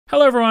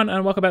Hello everyone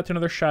and welcome back to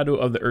another Shadow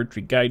of the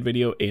Erdtree guide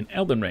video in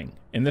Elden Ring.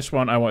 In this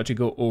one I want to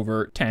go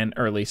over 10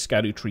 early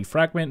Scadutree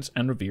Fragments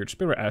and Revered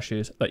Spirit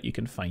Ashes that you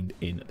can find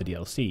in the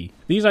DLC.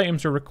 These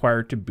items are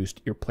required to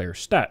boost your player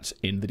stats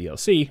in the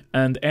DLC,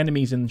 and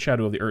enemies in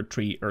Shadow of the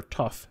Erdtree are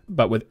tough,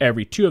 but with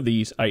every 2 of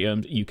these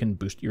items you can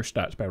boost your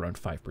stats by around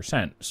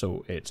 5%,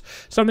 so it's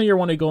something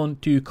you're going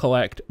to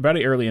collect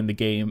very early in the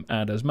game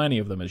and as many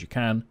of them as you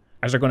can,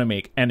 as they're going to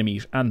make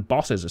enemies and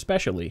bosses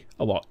especially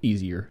a lot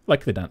easier,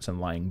 like the Dancing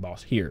Lion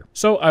boss here.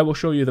 So I will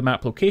show you the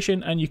map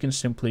location and you can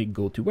simply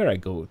go to where I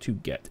go to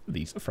get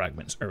these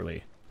fragments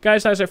early.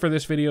 Guys, that's it for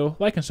this video.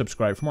 Like and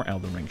subscribe for more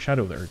Elden Ring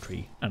Shadow of the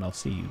Erdtree, and I'll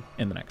see you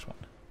in the next one.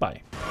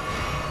 Bye.